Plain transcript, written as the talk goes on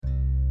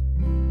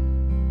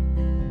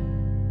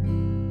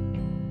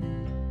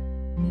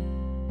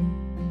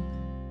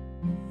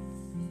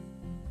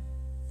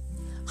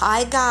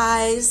Hi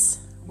guys,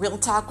 Real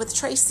Talk with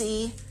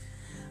Tracy.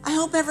 I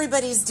hope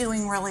everybody's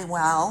doing really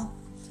well.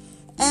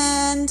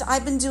 And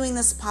I've been doing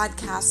this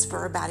podcast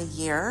for about a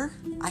year.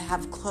 I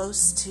have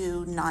close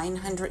to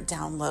 900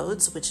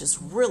 downloads, which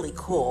is really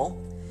cool.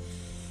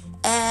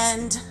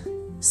 And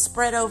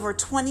spread over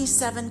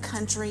 27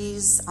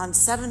 countries on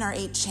 7 or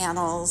 8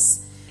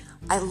 channels.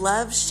 I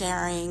love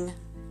sharing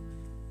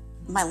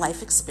my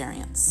life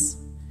experience.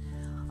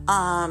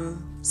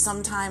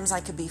 Sometimes I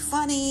could be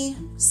funny,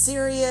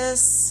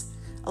 serious,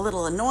 a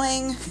little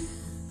annoying,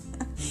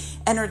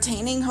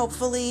 entertaining,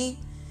 hopefully,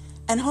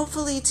 and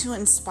hopefully to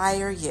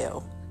inspire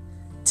you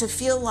to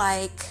feel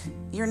like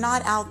you're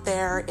not out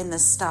there in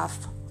this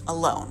stuff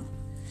alone.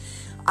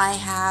 I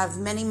have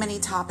many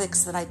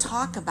topics that I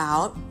talk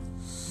about,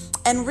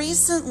 and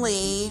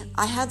recently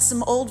I had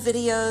some old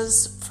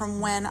videos from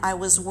when I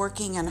was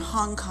working in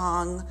Hong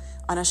Kong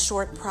on a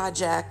short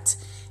project.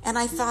 And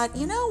I thought,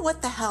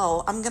 what the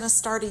hell? I'm going to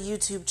start a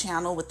YouTube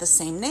channel with the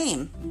same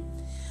name.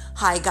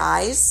 Hi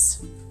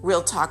guys,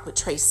 Real Talk with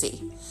Tracy.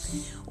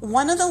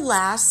 One of the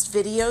last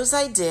videos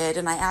I did,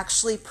 and I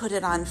actually put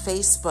it on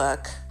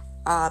Facebook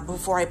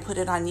before I put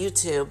it on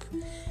YouTube,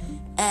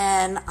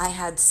 and I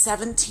had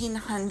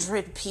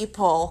 1,700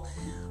 people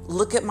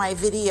look at my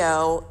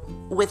video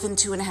within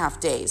 2.5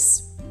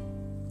 days.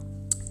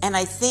 And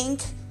I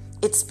think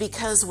it's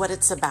because what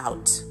it's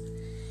about.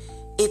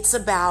 It's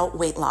about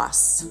weight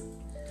loss.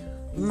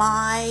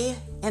 My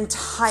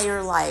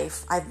entire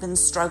life, I've been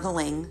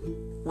struggling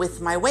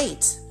with my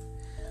weight.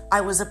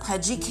 I was a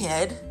pudgy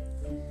kid,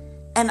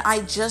 and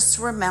I just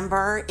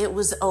remember it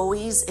was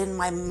always in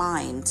my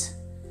mind.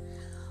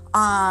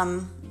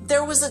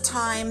 There was a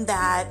time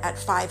that at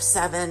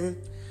 5'7",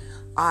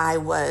 I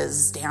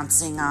was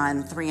dancing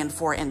on 3 and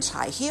 4 inch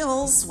high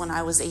heels when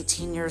I was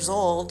 18 years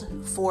old,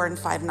 4 and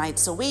 5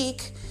 nights a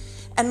week,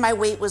 and my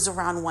weight was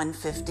around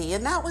 150,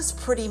 and that was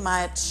pretty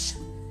much,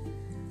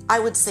 I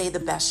would say, the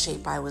best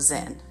shape I was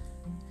in.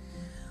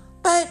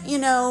 But,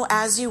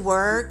 as you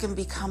work and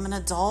become an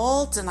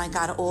adult, and I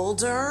got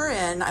older,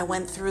 and I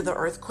went through the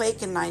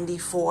earthquake in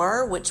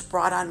 94, which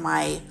brought on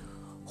my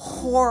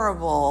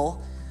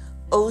horrible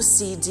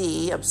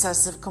OCD,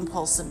 obsessive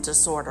compulsive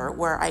disorder,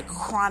 where I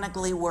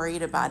chronically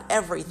worried about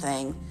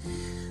everything.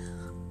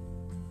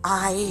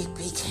 I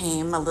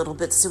became a little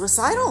bit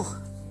suicidal.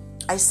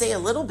 I say a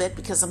little bit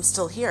because I'm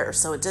still here,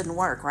 so it didn't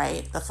work,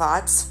 right? The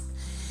thoughts.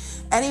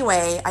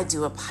 Anyway, I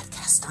do a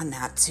podcast on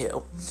that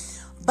too.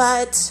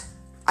 But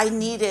I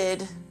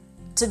needed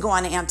to go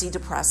on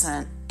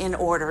antidepressant in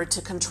order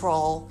to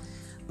control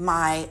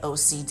my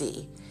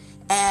OCD.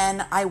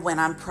 And I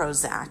went on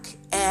Prozac.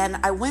 And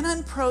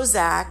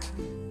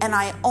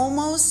I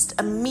almost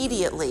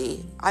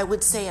immediately, I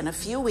would say in a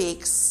few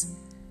weeks,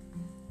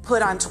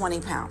 put on 20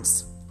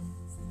 pounds.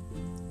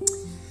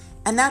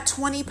 And that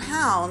 20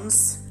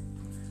 pounds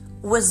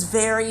was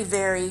very,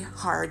 very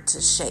hard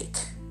to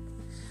shake.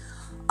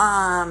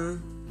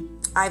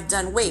 I've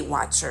done Weight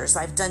Watchers,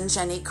 I've done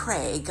Jenny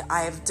Craig,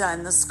 I've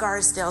done the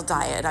Scarsdale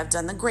diet, I've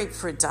done the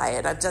grapefruit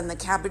diet, I've done the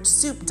cabbage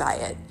soup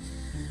diet,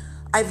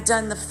 I've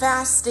done the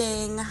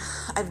fasting,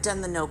 I've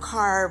done the no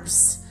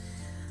carbs,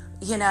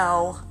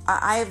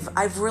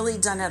 I've really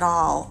done it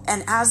all.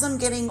 And as I'm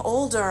getting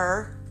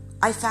older,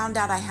 I found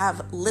out I have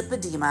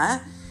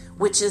lipedema,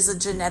 which is a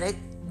genetic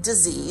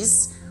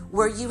disease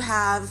where you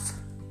have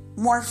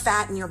more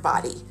fat in your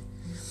body.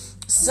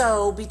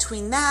 So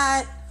between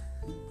that,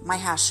 my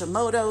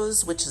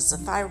Hashimoto's, which is a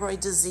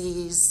thyroid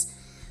disease,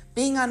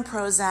 being on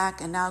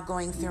Prozac, and now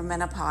going through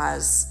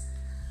menopause,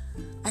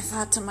 I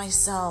thought to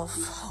myself,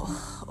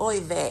 oy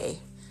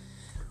vey,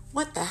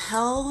 what the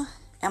hell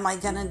am I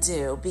gonna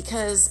do?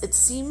 Because it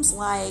seems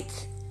like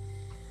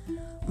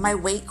my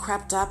weight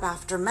crept up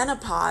after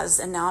menopause,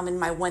 and now I'm in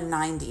my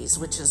 190s,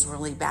 which is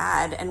really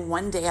bad. And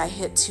one day I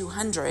hit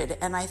 200,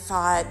 and I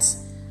thought,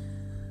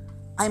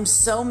 I'm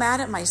so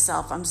mad at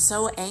myself. I'm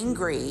so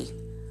angry.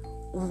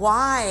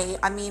 Why?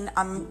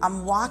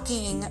 I'm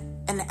walking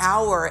an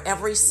hour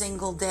every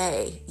single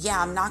day. Yeah,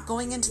 I'm not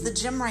going into the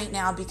gym right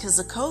now because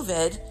of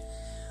COVID.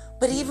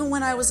 But even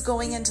when I was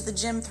going into the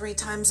gym 3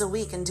 times a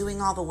week and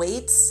doing all the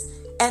weights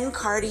and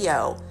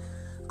cardio,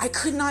 I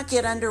could not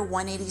get under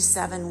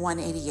 187,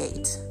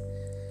 188.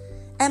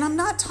 And I'm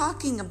not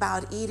talking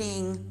about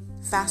eating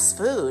fast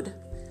food.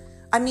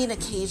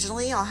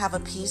 Occasionally I'll have a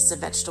piece of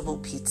vegetable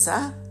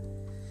pizza.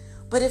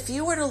 But if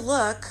you were to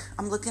look,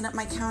 I'm looking at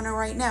my counter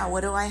right now. What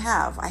do I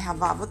have? I have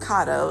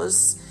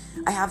avocados,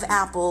 I have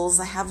apples,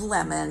 I have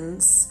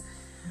lemons,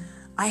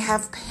 I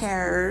have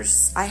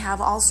pears, I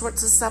have all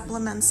sorts of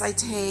supplements I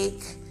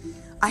take.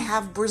 I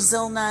have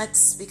Brazil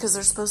nuts because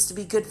they're supposed to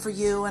be good for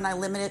you, and I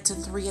limit it to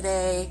 3 a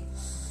day.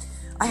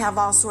 I have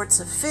all sorts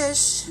of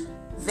fish,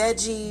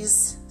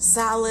 veggies,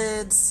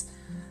 salads,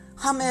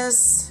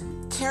 hummus,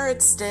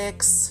 carrot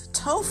sticks,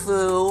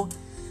 tofu,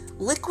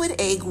 liquid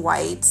egg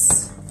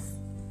whites.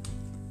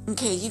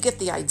 Okay, you get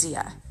the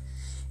idea.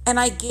 And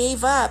I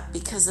gave up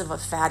because of a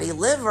fatty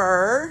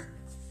liver.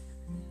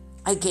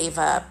 I gave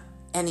up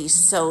any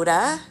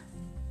soda,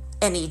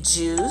 any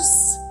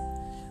juice,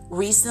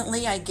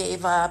 Recently, I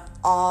gave up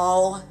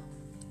all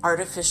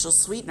artificial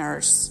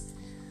sweeteners.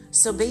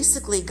 So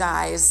basically,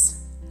 guys,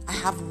 I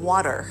have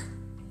water.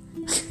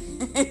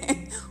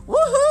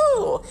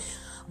 Woohoo!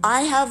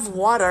 I have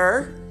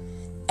water,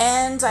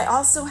 and I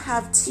also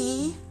have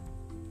tea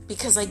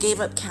because I gave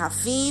up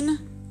caffeine.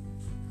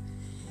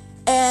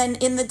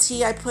 And in the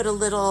tea, I put a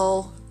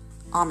little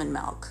almond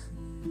milk.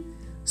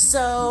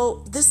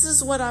 So this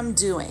is what I'm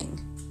doing.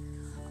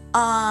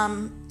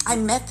 I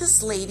met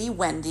this lady,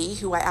 Wendy,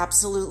 who I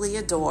absolutely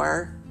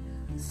adore,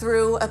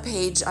 through a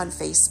page on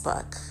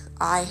Facebook.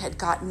 I had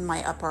gotten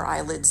my upper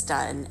eyelids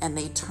done, and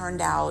they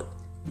turned out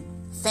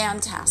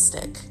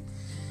fantastic.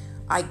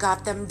 I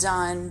got them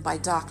done by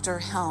Dr.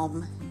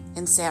 Helm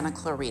in Santa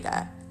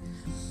Clarita.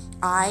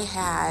 I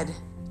had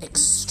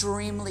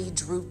extremely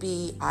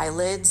droopy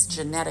eyelids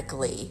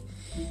genetically,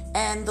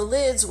 and the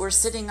lids were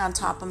sitting on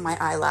top of my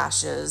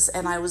eyelashes,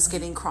 and I was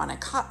getting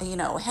chronic,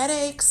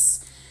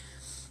 headaches.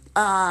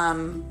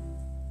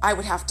 I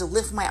would have to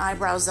lift my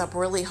eyebrows up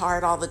really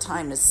hard all the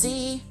time to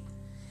see.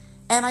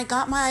 And I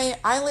got my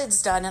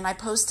eyelids done, and I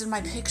posted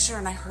my picture,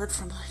 and I heard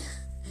from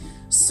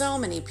so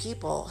many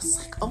people. It's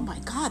like, oh my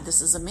God,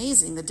 this is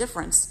amazing, the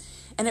difference.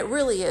 And it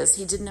really is.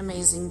 He did an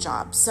amazing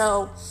job.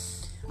 So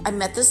I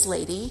met this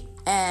lady,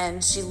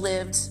 and she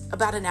lived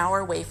about an hour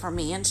away from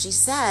me, and she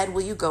said,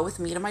 will you go with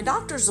me to my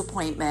doctor's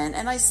appointment?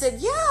 And I said,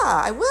 yeah,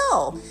 I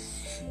will.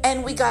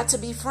 And we got to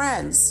be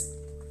friends.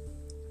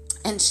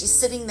 And she's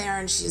sitting there,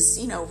 and she's,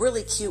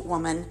 really cute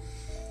woman.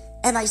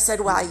 And I said,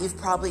 wow, you've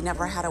probably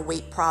never had a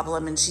weight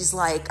problem. And she's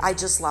like, I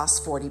just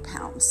lost 40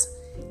 pounds.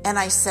 And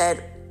I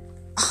said,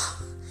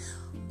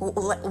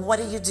 what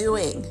are you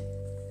doing?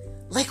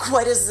 Like,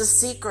 what is the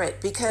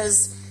secret?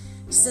 Because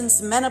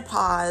since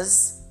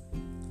menopause,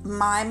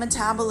 my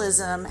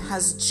metabolism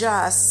has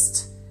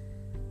just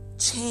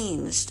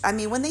changed. I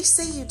mean, when they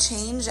say you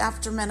change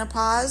after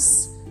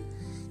menopause,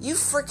 you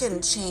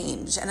freaking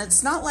change. And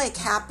it's not like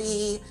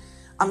happy,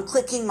 I'm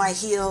clicking my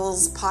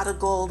heels, pot of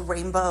gold,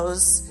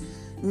 rainbows.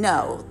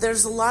 No,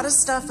 there's a lot of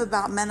stuff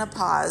about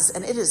menopause,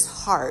 and it is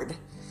hard.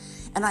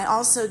 And I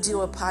also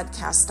do a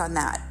podcast on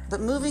that.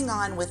 But moving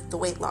on with the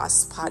weight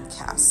loss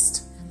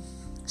podcast,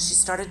 she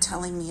started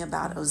telling me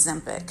about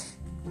Ozempic.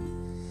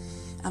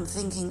 I'm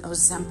thinking,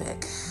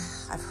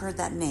 Ozempic, I've heard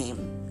that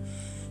name.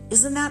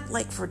 Isn't that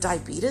like for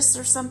diabetes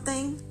or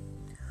something?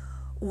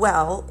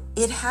 Well,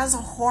 it has a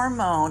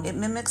hormone. It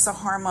mimics a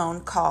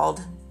hormone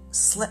called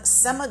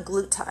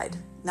semaglutide.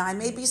 Now, I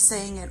may be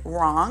saying it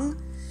wrong,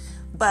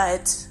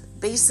 but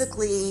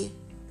basically,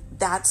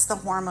 that's the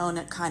hormone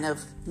it kind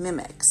of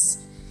mimics.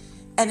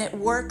 And it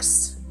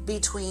works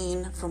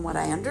between, from what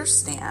I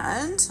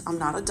understand, I'm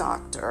not a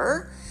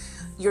doctor,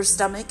 your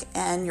stomach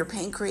and your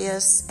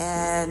pancreas,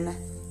 and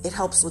it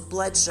helps with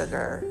blood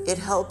sugar. It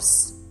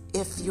helps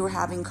if you're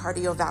having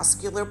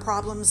cardiovascular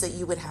problems that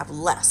you would have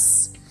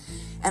less.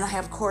 And I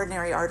have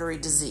coronary artery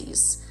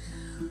disease.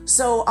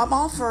 So I'm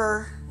all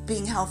for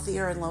being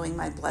healthier and lowering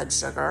my blood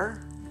sugar.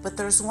 But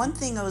there's one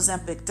thing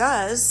Ozempic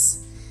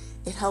does.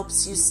 It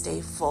helps you stay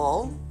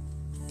full.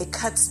 It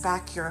cuts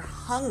back your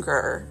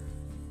hunger.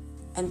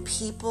 And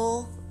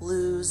people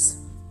lose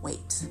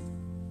weight.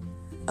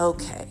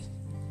 Okay.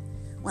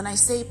 When I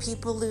say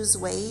people lose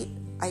weight,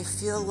 I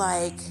feel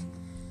like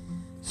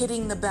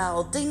hitting the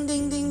bell. Ding,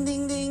 ding, ding,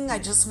 ding, ding. I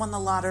just won the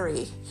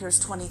lottery.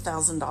 Here's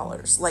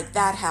 $20,000. Like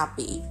that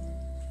happy.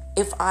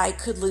 If I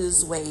could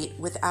lose weight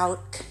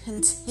without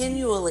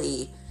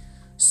continually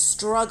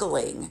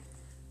struggling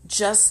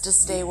just to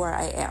stay where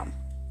I am.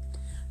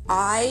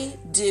 I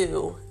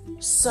do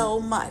so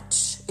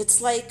much.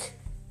 It's like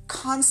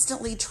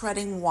constantly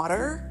treading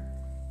water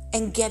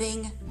and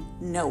getting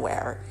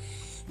nowhere.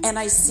 And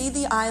I see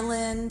the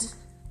island,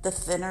 the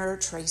thinner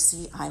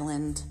Tracy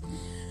Island,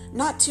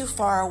 not too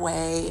far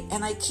away.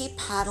 And I keep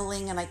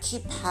paddling and I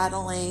keep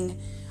paddling.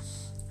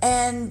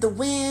 And the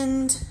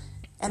wind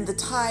and the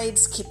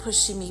tides keep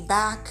pushing me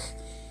back.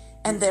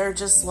 And they're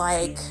just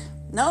like,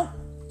 nope,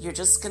 you're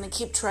just going to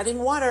keep treading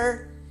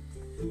water.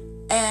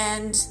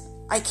 And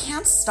I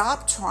can't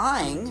stop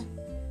trying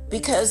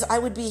because I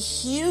would be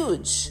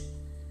huge.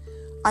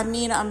 I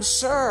mean, I'm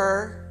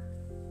sure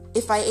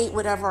if I ate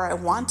whatever I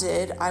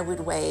wanted, I would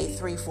weigh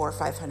 300, 400,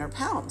 500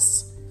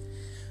 pounds.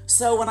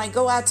 So when I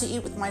go out to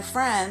eat with my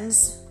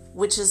friends,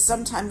 which is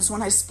sometimes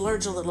when I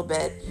splurge a little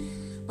bit,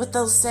 but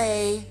they'll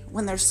say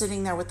when they're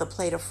sitting there with a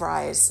plate of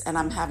fries and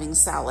I'm having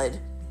salad,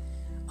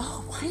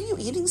 oh, why are you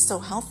eating so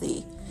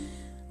healthy?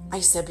 I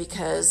said,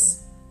 because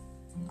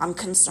I'm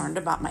concerned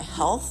about my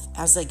health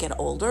as I get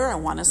older. I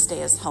want to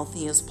stay as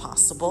healthy as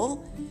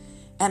possible.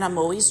 And I'm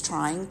always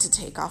trying to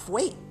take off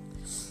weight.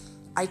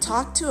 I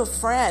talked to a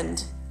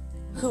friend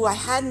who I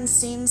hadn't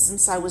seen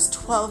since I was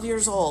 12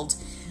 years old.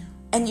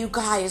 And you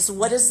guys,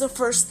 what is the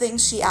first thing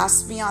she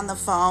asked me on the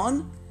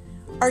phone?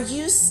 Are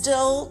you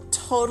still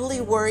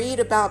totally worried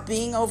about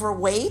being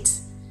overweight?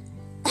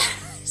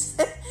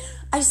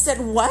 I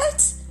said,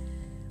 what?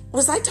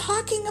 Was I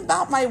talking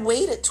about my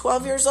weight at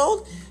 12 years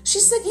old? She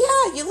said,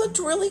 yeah, you looked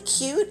really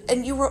cute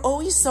and you were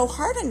always so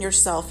hard on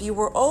yourself. You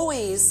were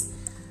always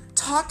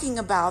talking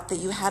about that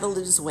you had to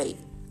lose weight.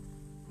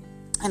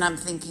 And I'm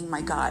thinking,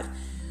 my God,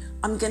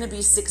 I'm going to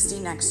be 60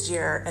 next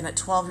year. And at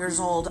 12 years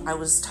old, I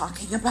was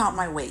talking about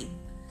my weight.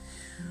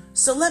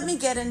 So let me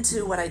get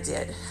into what I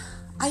did.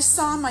 I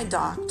saw my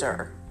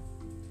doctor.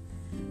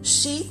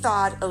 She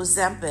thought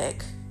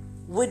Ozempic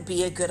would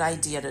be a good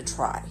idea to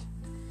try.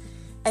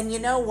 And you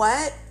know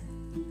what?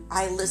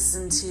 I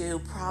listened to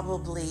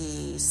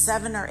probably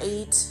 7 or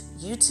 8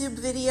 YouTube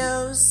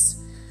videos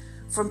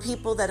from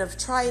people that have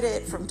tried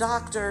it, from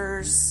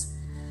doctors.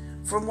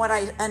 From what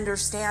I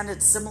understand,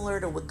 it's similar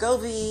to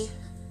Wegovy,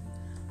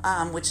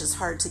 which is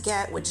hard to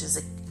get, which is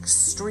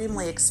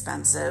extremely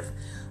expensive.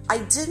 I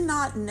did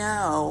not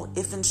know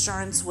if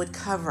insurance would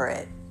cover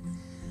it,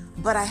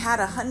 but I had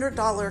a $100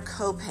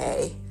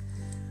 copay,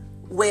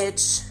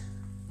 which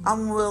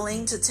I'm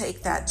willing to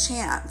take that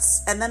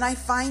chance. And then I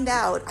find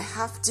out I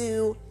have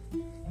to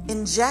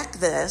inject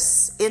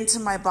this into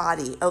my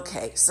body.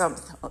 Okay, so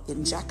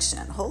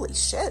injection, holy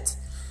shit.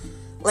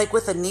 Like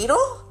with a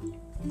needle?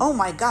 Oh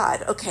my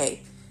God,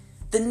 okay.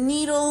 The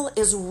needle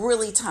is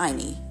really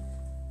tiny.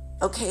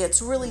 Okay,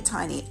 it's really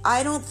tiny.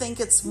 I don't think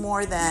it's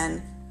more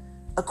than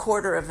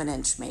 1/4 of an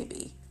inch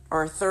maybe,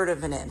 or 1/3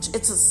 of an inch.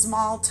 It's a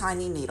small,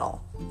 tiny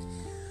needle.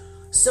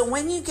 So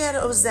when you get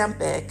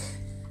Ozempic,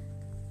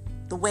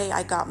 the way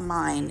I got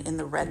mine in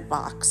the red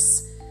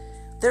box,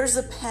 there's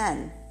a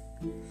pen.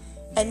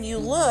 And you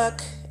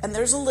look, and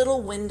there's a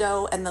little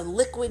window, and the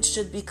liquid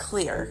should be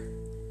clear.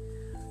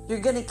 You're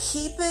going to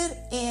keep it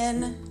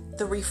in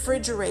the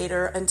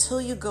refrigerator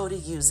until you go to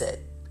use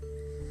it.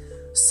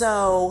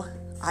 So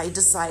I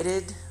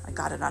decided, I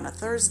got it on a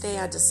Thursday,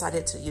 I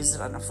decided to use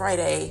it on a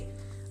Friday.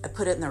 I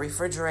put it in the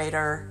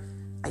refrigerator.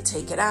 I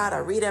take it out, I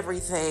read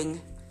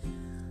everything.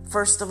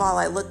 First of all,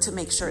 I look to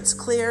make sure it's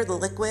clear, the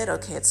liquid,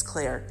 okay, it's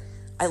clear.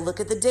 I look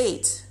at the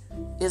date.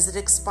 Is it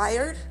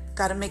expired?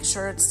 Got to make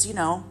sure it's,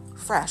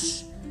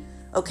 fresh.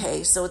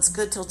 Okay, so it's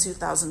good till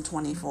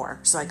 2024.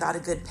 So I got a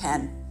good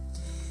pen.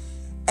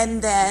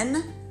 And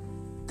then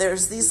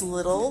there's these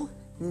little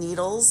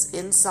needles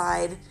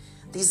inside,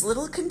 these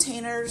little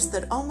containers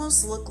that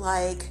almost look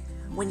like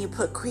when you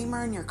put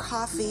creamer in your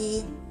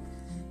coffee.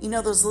 You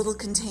know those little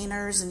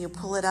containers and you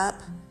pull it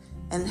up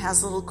and it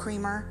has a little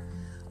creamer?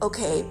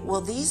 Okay,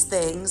 well these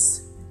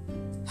things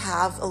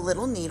have a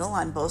little needle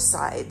on both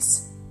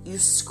sides. You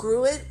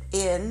screw it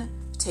in,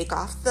 take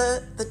off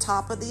the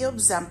top of the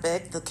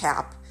Ozempic, the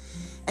cap,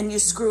 and you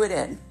screw it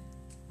in.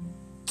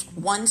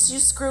 Once you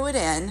screw it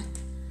in,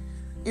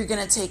 you're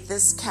going to take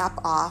this cap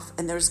off,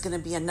 and there's going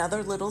to be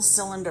another little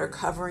cylinder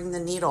covering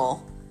the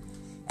needle,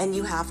 and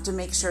you have to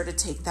make sure to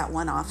take that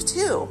one off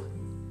too.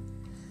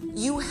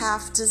 You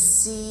have to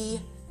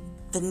see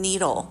the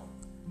needle,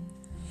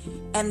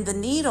 and the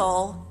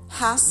needle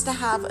has to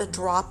have a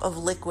drop of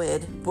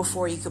liquid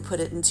before you could put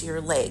it into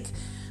your leg.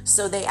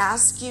 So they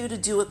ask you to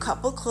do a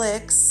couple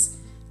clicks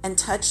and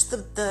touch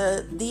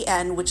the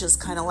end, which is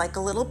kind of like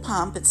a little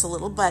pump. It's a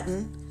little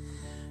button,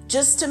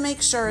 just to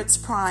make sure it's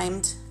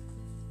primed,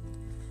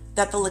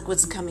 that the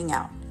liquid's coming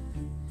out.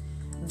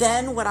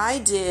 Then what I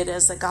did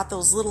is I got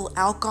those little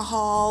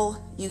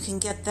alcohol. You can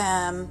get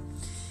them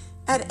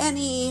at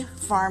any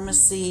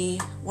pharmacy.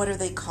 What are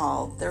they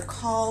called? They're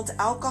called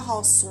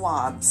alcohol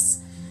swabs.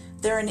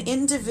 They're an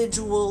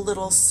individual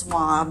little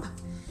swab,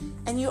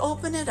 and you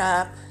open it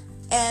up,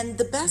 and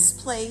the best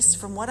place,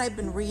 from what I've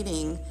been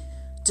reading,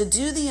 to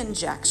do the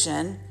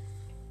injection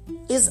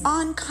is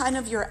on kind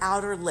of your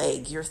outer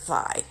leg, your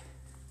thigh,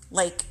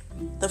 like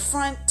the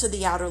front to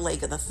the outer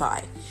leg of the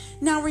thigh.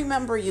 Now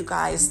remember, you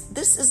guys,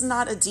 this is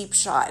not a deep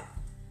shot.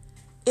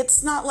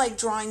 It's not like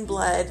drawing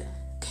blood.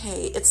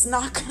 Okay, it's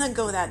not going to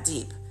go that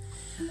deep.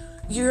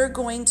 You're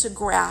going to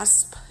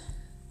grasp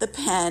the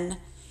pen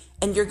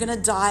and you're going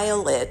to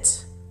dial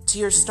it to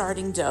your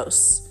starting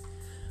dose.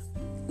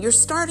 Your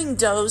starting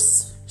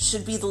dose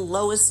should be the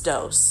lowest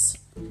dose.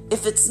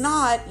 If it's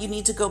not, you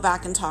need to go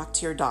back and talk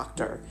to your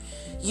doctor.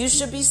 You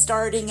should be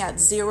starting at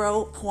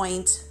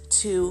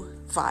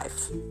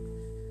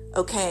 0.25.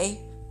 Okay?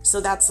 So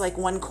that's like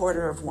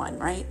 1/4 of one,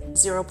 right?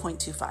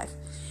 0.25.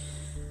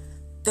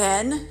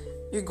 Then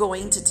you're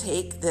going to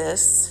take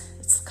this,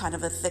 it's kind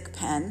of a thick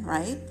pen,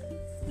 right?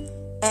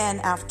 And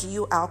after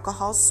you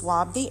alcohol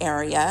swab the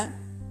area,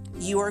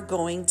 you are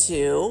going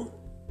to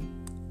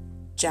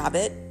jab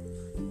it,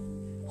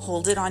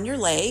 hold it on your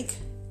leg,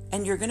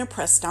 and you're going to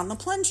press down the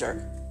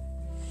plunger.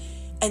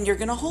 And you're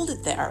going to hold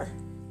it there.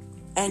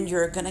 And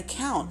you're going to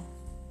count.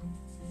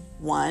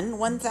 1,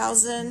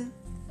 1,000.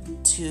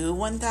 2,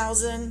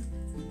 1,000.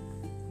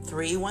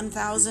 3,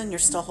 1,000. You're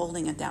still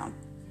holding it down.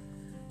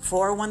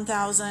 4,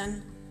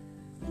 1,000.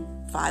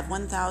 5,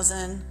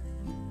 1,000.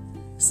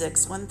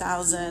 6,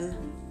 1,000.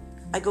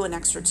 I go an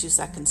extra 2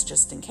 seconds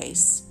just in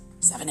case.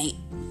 7, 8.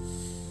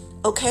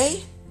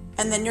 Okay?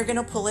 And then you're going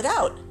to pull it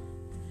out.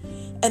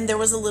 And there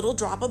was a little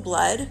drop of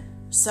blood.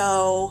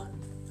 So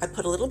I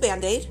put a little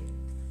Band-Aid.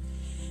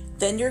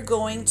 Then you're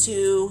going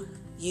to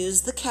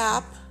use the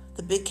cap,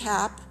 the big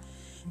cap,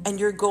 and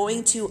you're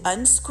going to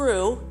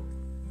unscrew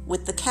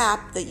with the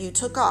cap that you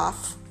took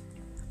off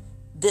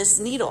this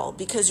needle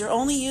because you're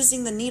only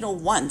using the needle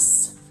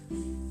once,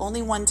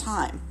 only one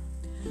time.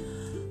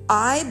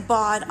 I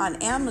bought on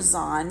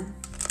Amazon,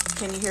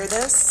 can you hear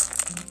this?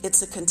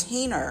 It's a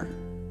container.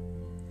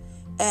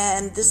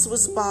 And this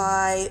was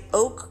by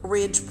Oak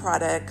Ridge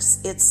Products.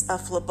 It's a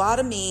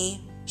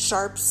phlebotomy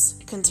sharps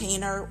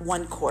container,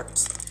 1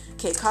 quart.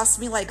 Okay, it cost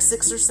me like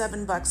 $6 or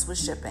 $7 with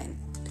shipping.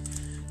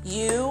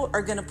 You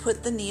are going to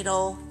put the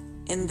needle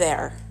in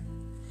there.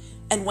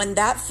 And when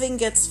that thing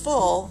gets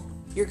full,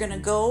 you're going to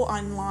go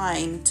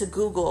online to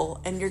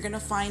Google and you're going to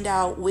find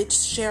out which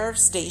sheriff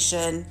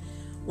station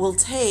will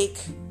take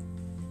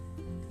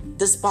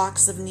this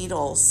box of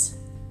needles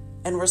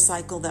and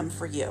recycle them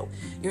for you.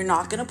 You're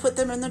not going to put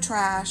them in the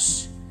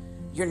trash.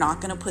 You're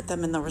not going to put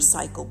them in the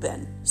recycle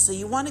bin. So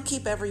you want to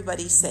keep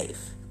everybody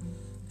safe.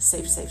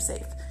 Safe, safe,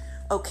 safe.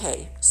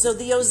 Okay, so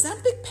the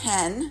Ozempic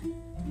pen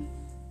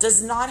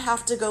does not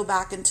have to go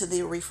back into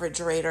the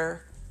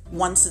refrigerator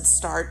once it's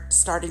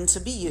starting to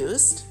be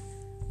used,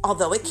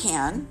 although it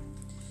can.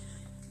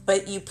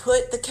 But you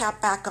put the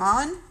cap back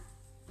on,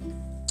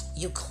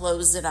 you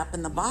close it up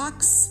in the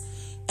box,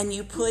 and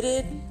you put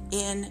it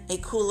in a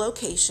cool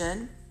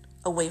location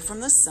away from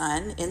the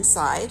sun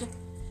inside,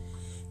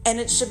 and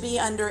it should be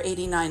under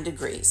 89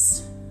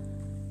 degrees.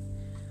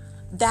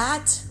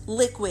 That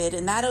liquid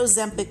and that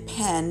Ozempic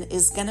pen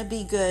is going to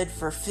be good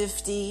for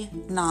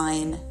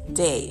 59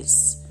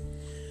 days.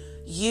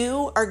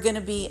 You are going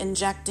to be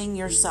injecting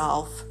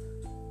yourself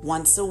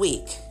once a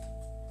week.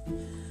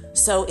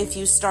 So if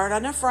you start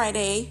on a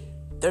Friday,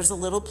 there's a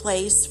little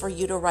place for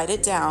you to write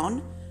it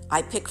down.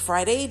 I pick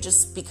Friday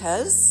just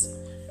because.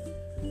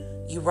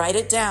 You write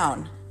it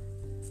down.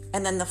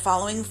 And then the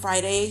following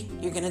Friday,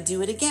 you're going to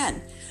do it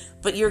again.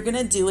 But you're going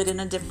to do it in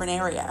a different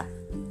area.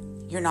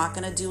 You're not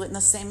going to do it in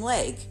the same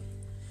leg.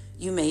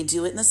 You may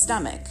do it in the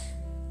stomach.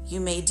 You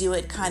may do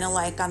it kind of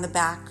like on the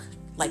back,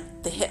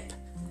 like the hip.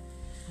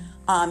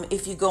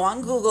 If you go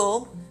on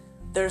Google,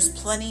 there's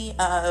plenty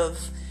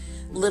of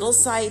little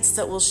sites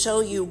that will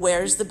show you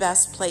where's the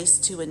best place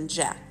to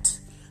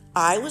inject.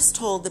 I was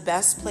told the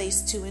best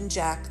place to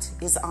inject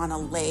is on a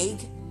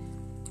leg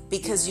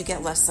because you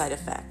get less side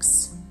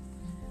effects.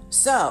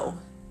 So,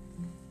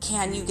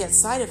 can you get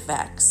side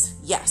effects?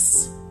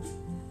 Yes.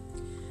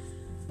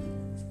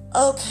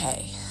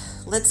 Okay,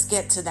 let's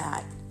get to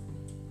that.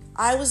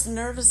 I was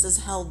nervous as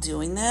hell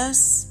doing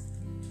this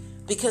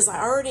because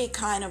I already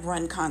kind of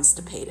run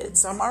constipated.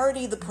 So I'm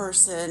already the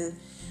person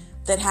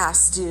that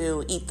has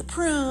to eat the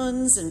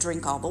prunes and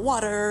drink all the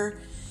water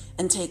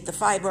and take the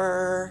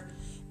fiber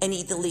and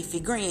eat the leafy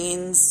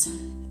greens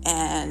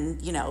and,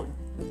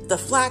 the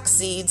flax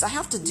seeds. I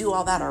have to do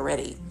all that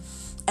already.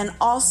 And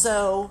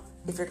also,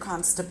 if you're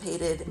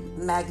constipated,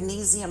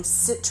 magnesium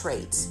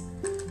citrate.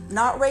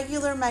 Not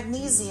regular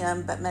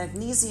magnesium, but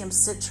magnesium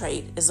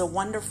citrate is a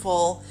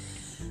wonderful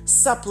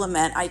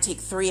supplement. I take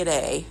 3 a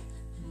day.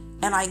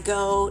 And I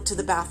go to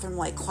the bathroom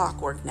like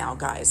clockwork now,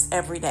 guys,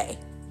 every day.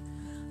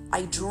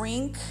 I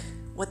drink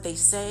what they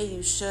say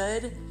you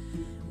should,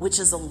 which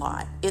is a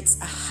lot. It's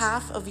a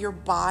half of your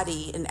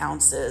body in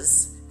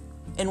ounces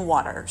in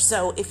water.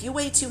 So if you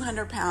weigh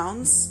 200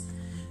 pounds,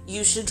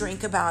 you should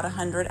drink about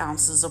 100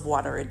 ounces of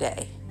water a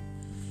day.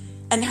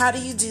 And how do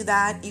you do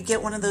that? You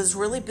get one of those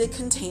really big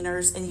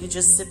containers and you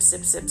just sip,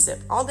 sip, sip, sip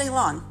all day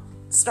long.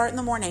 Start in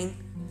the morning,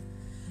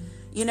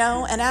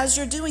 and as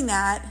you're doing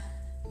that,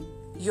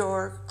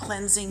 you're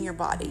cleansing your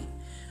body.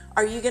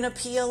 Are you going to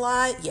pee a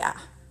lot? Yeah.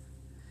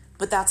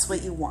 But that's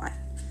what you want.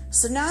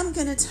 So now I'm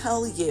going to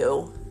tell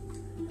you,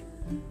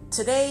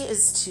 today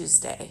is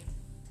Tuesday.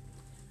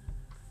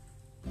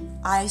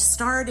 I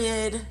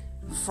started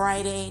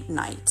Friday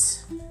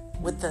night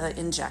with the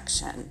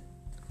injection.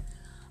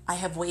 I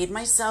have weighed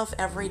myself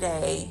every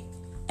day,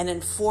 and in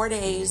 4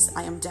 days,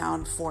 I am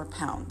down 4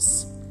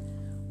 pounds,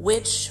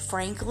 which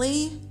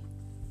frankly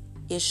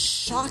is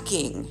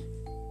shocking.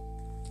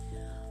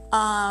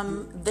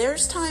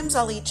 There's times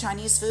I'll eat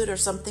Chinese food or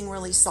something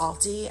really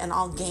salty and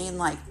I'll gain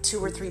like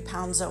 2 or 3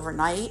 pounds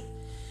overnight.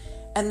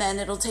 And then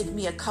it'll take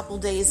me a couple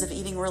days of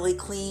eating really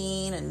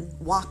clean and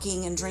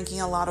walking and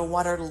drinking a lot of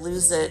water to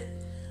lose it.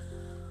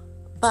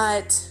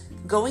 But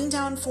going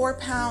down 4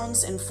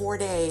 pounds in 4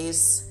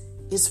 days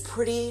is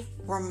pretty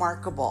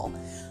remarkable.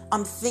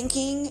 I'm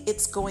thinking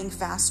it's going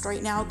fast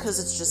right now because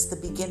it's just the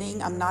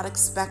beginning. I'm not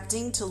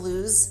expecting to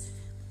lose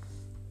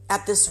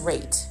at this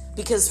rate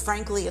because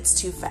frankly it's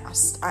too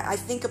fast. I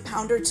think a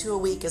pound or 2 a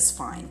week is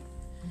fine.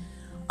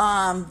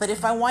 But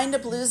if I wind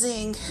up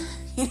losing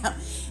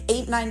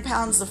 8-9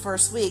 pounds the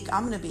first week,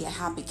 I'm going to be a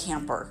happy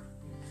camper.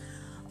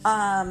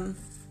 I'm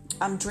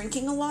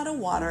drinking a lot of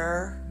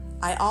water.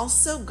 I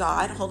also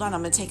got, hold on,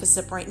 I'm going to take a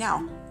sip right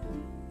now.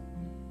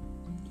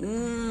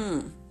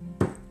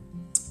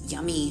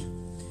 Yummy.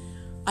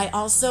 I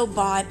also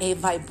bought a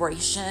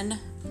vibration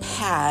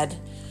pad,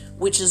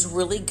 which is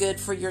really good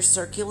for your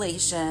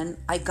circulation.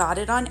 I got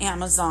it on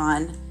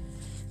Amazon.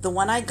 The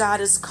one I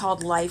got is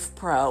called Life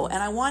Pro.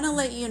 And I want to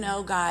let you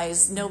know,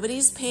 guys,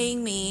 nobody's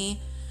paying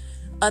me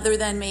other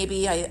than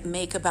maybe I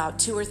make about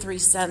 2 or 3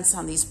 cents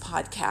on these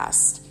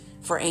podcasts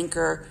for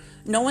Anchor.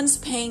 No one's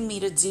paying me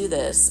to do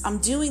this. I'm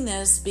doing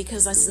this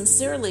because I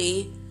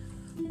sincerely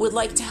would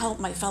like to help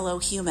my fellow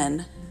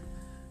human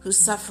who's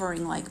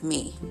suffering like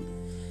me.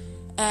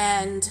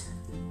 And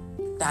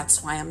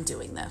that's why I'm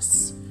doing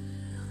this.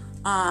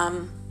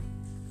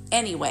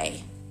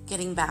 Anyway,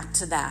 getting back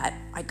to that,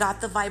 I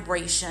got the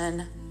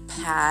vibration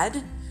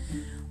pad.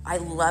 I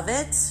love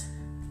it.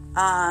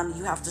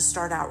 You have to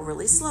start out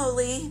really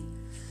slowly,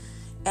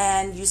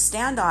 and you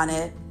stand on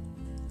it,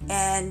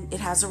 and it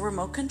has a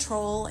remote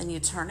control, and you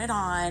turn it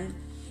on,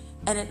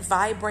 and it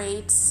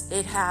vibrates.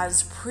 It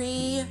has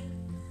pre-done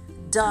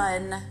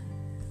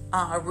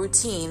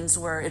routines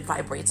where it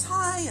vibrates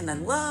high and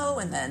then low,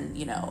 and then,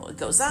 it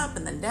goes up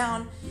and then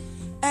down.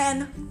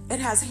 And it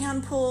has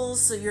hand pulls,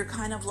 so you're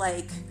kind of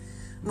like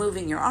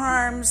moving your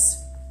arms.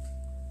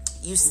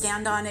 You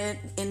stand on it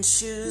in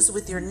shoes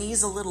with your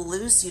knees a little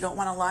loose. You don't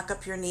want to lock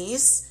up your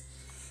knees.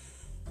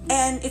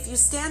 And if you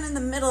stand in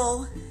the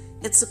middle,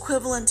 it's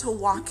equivalent to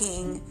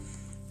walking.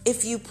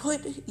 If you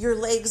put your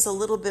legs a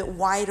little bit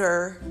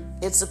wider,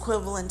 it's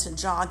equivalent to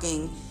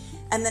jogging.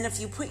 And then if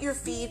you put your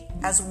feet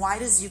as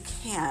wide as you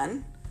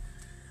can,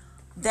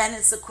 then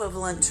it's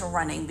equivalent to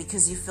running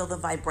because you feel the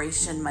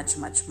vibration much,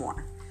 much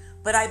more.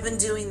 But I've been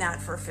doing that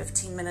for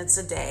 15 minutes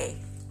a day,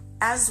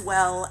 as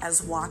well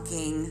as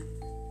walking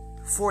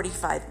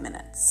 45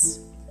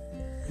 minutes.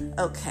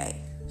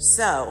 Okay,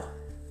 so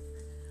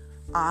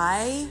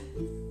I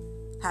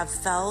have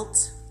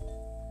felt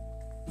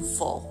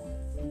full.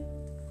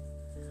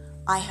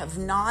 I have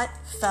not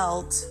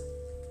felt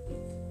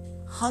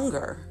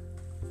hunger.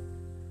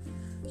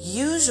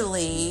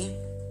 Usually,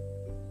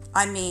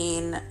 I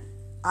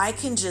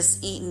can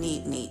just eat and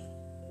eat and eat.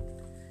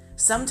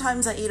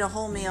 Sometimes I eat a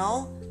whole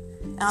meal,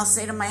 and I'll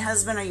say to my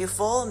husband, "Are you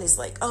full?" And he's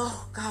like,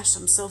 "Oh gosh,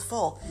 I'm so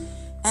full."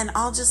 And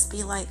I'll just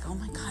be like, "Oh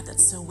my God,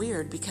 that's so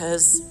weird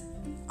because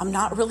I'm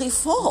not really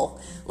full.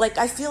 Like,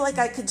 I feel like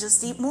I could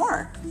just eat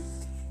more."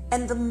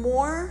 And the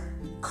more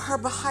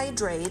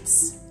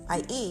carbohydrates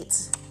I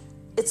eat,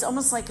 it's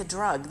almost like a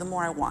drug, the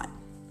more I want.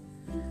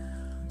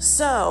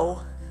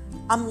 So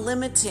I'm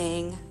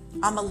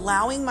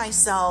allowing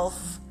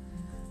myself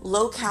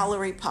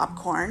low-calorie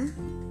popcorn,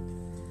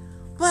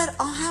 but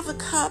I'll have a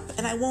cup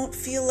and I won't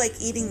feel like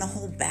eating the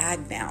whole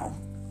bag now.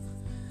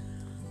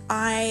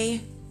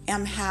 I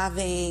am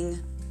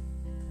having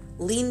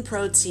lean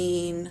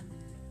protein,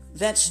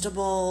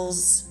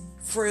 vegetables,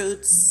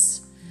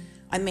 fruits.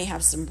 I may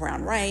have some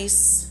brown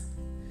rice.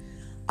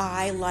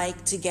 I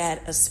like to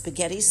get a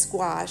spaghetti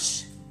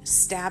squash,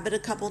 stab it a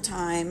couple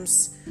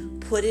times,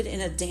 put it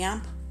in a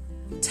damp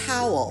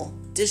towel,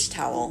 dish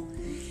towel,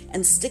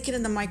 and stick it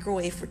in the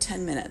microwave for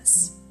 10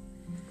 minutes.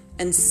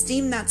 And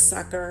steam that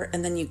sucker,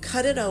 and then you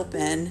cut it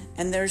open,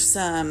 and there's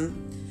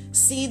some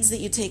seeds that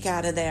you take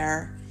out of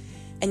there,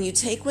 and you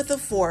take with a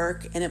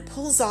fork, and it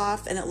pulls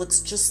off, and it looks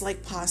just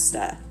like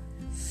pasta.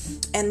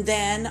 And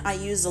then I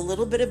use a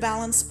little bit of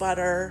balanced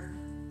butter,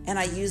 and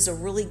I use a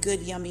really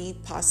good, yummy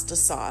pasta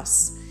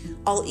sauce.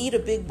 I'll eat a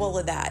big bowl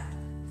of that,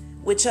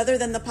 which other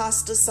than the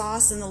pasta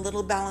sauce and the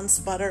little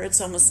balanced butter,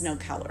 it's almost no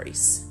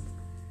calories.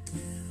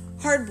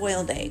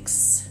 Hard-boiled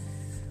eggs.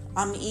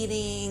 I'm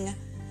eating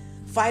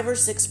 5 or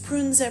 6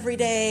 prunes every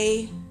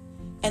day,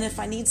 and if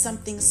I need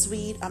something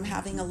sweet, I'm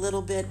having a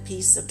little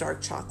piece of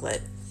dark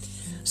chocolate.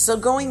 So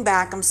going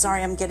back, I'm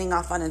sorry I'm getting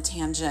off on a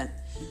tangent.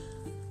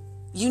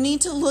 You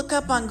need to look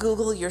up on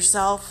Google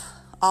yourself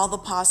all the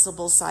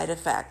possible side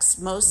effects.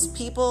 Most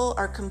people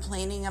are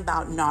complaining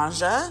about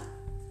nausea,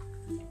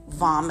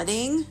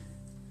 vomiting,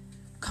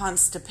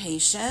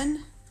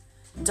 constipation,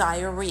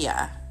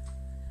 diarrhea.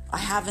 I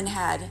haven't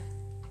had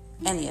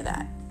any of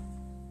that.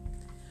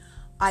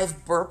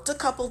 I've burped a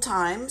couple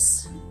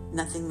times,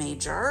 nothing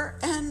major,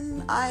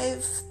 and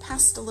I've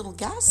passed a little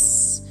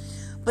gas.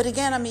 But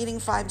again, I'm eating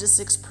 5 to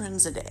 6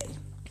 prunes a day.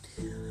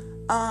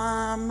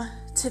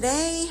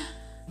 Today,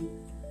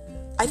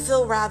 I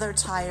feel rather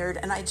tired,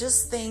 and I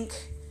just think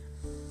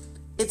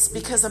it's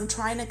because I'm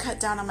trying to cut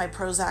down on my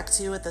Prozac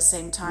too at the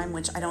same time,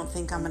 which I don't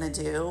think I'm going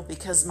to do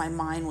because my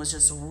mind was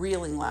just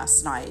reeling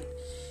last night,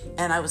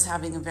 and I was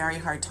having a very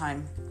hard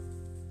time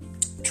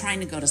trying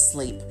to go to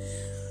sleep.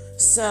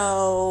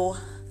 So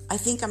I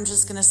think I'm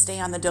just going to stay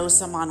on the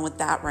dose I'm on with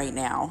that right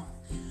now.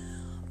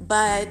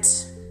 But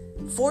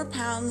 4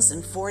 pounds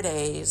in 4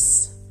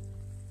 days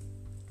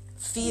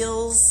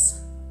feels,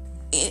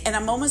 and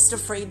I'm almost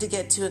afraid to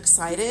get too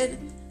excited.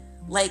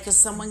 Like, is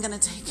someone going to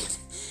take it?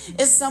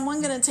 Is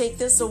someone going to take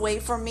this away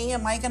from me?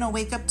 Am I going to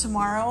wake up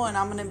tomorrow and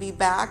I'm going to be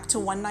back to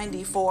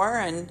 194?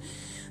 And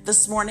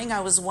this morning I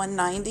was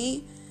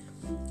 190.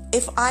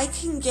 If I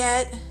can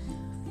get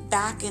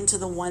back into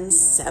the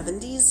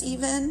 170s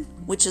even,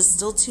 which is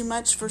still too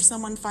much for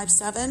someone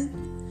 5'7",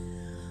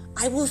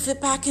 I will fit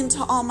back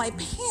into all my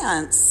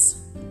pants.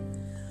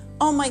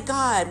 Oh my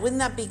God, wouldn't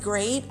that be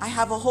great? I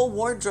have a whole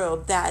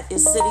wardrobe that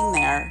is sitting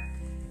there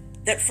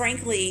that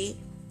frankly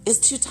is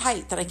too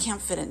tight that I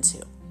can't fit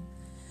into.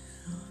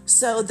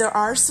 So there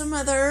are some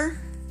other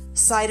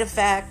side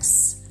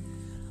effects,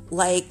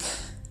 like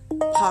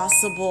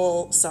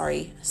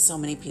so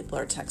many people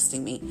are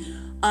texting me.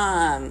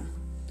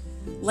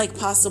 like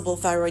possible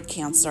thyroid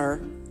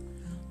cancer.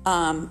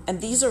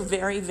 And these are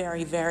very,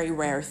 very, very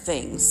rare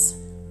things.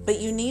 But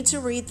you need to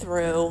read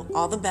through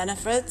all the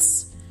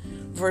benefits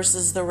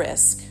versus the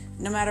risk.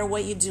 No matter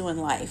what you do in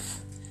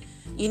life,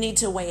 you need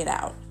to weigh it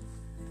out.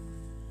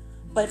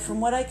 But from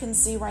what I can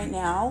see right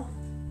now,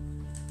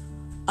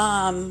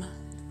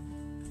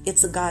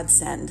 it's a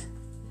godsend.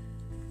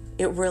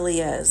 It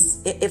really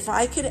is. If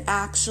I could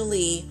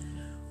actually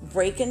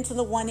break into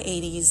the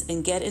 180s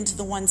and get into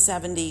the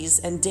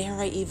 170s, and dare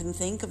I even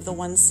think of the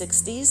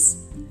 160s?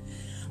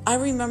 I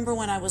remember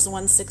when I was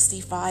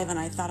 165 and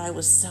I thought I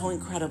was so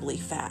incredibly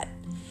fat.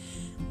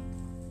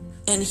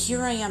 And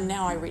here I am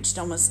now, I reached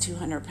almost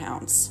 200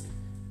 pounds.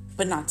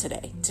 But not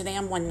today. Today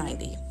I'm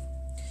 190.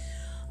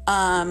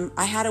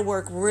 I had to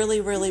work really,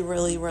 really,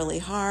 really, really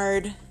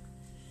hard.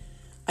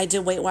 I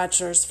did Weight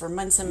Watchers for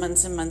months and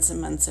months and months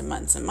and months and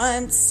months and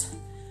months.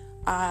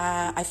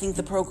 I think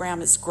the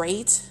program is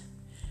great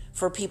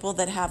for people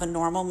that have a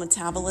normal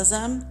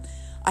metabolism.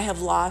 I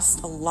have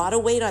lost a lot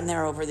of weight on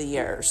there over the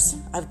years.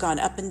 I've gone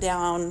up and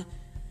down.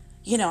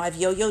 I've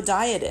yo-yo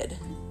dieted,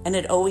 and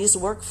it always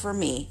worked for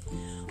me.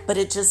 But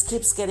it just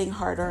keeps getting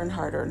harder and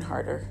harder and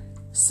harder.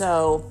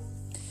 So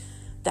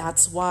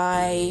that's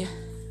why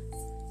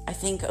I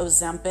think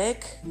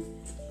Ozempic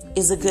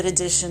is a good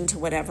addition to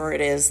whatever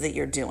it is that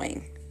you're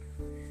doing.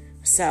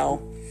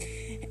 So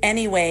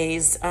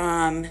anyways,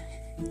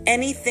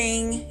 any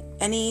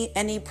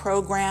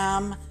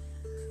program,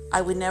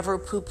 I would never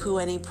poo-poo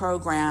any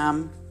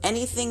program.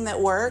 Anything that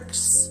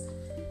works.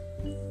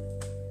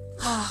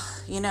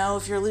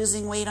 If you're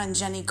losing weight on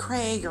Jenny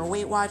Craig or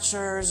Weight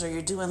Watchers, or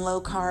you're doing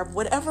low carb,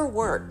 whatever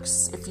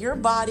works. If your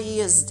body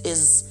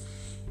is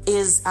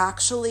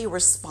actually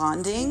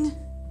responding,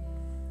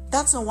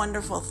 that's a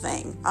wonderful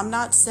thing. I'm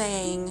not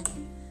saying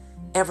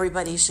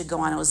everybody should go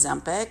on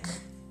Ozempic.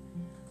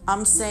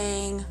 I'm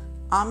saying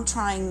I'm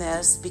trying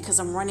this because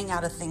I'm running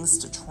out of things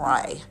to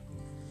try.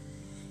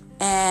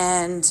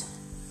 And,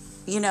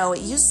 it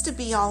used to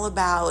be all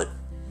about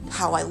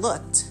how I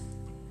looked.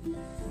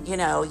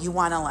 You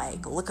want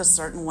to look a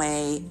certain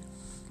way.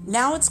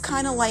 Now it's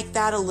kind of like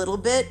that a little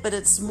bit, but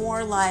it's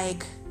more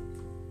like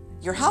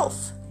your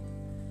health.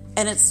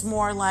 And it's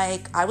more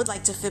like I would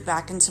like to fit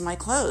back into my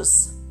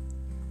clothes.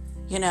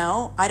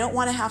 I don't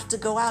want to have to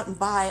go out and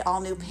buy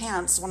all new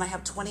pants when I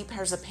have 20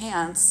 pairs of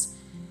pants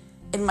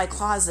in my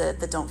closet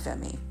that don't fit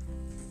me.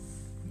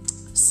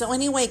 So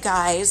anyway,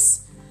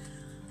 guys,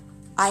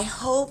 I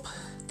hope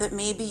that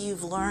maybe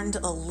you've learned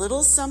a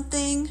little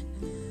something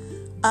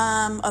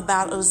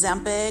about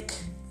Ozempic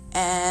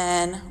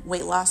and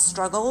weight loss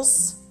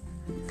struggles.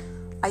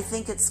 I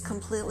think it's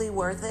completely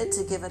worth it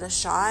to give it a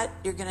shot.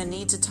 You're going to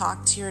need to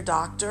talk to your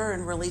doctor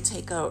and really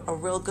take a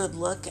real good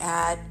look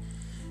at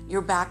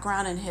your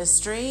background and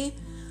history.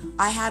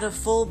 I had a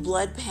full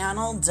blood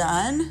panel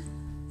done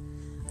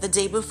the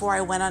day before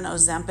I went on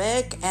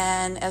Ozempic,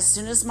 and as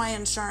soon as my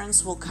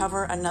insurance will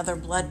cover another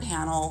blood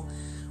panel,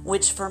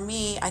 which for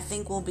me I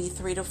think will be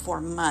 3 to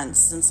 4 months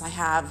since I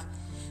have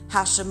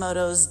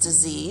Hashimoto's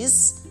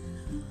disease,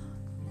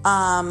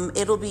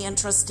 it'll be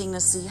interesting to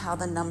see how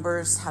the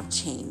numbers have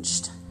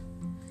changed.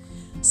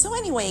 So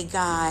anyway,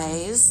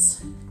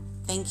 guys,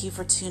 thank you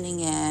for tuning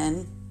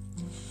in.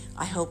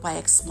 I hope I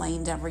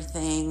explained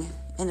everything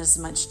in as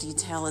much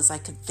detail as I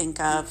could think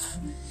of.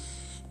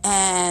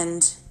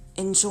 And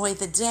enjoy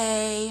the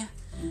day.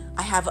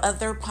 I have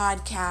other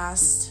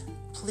podcasts.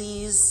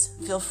 Please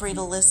feel free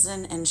to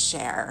listen and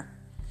share.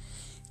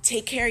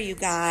 Take care, you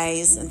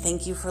guys, and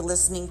thank you for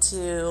listening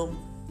to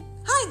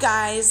Hi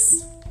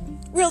Guys,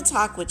 Real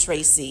Talk with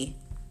Tracy.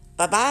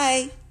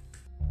 Bye-bye.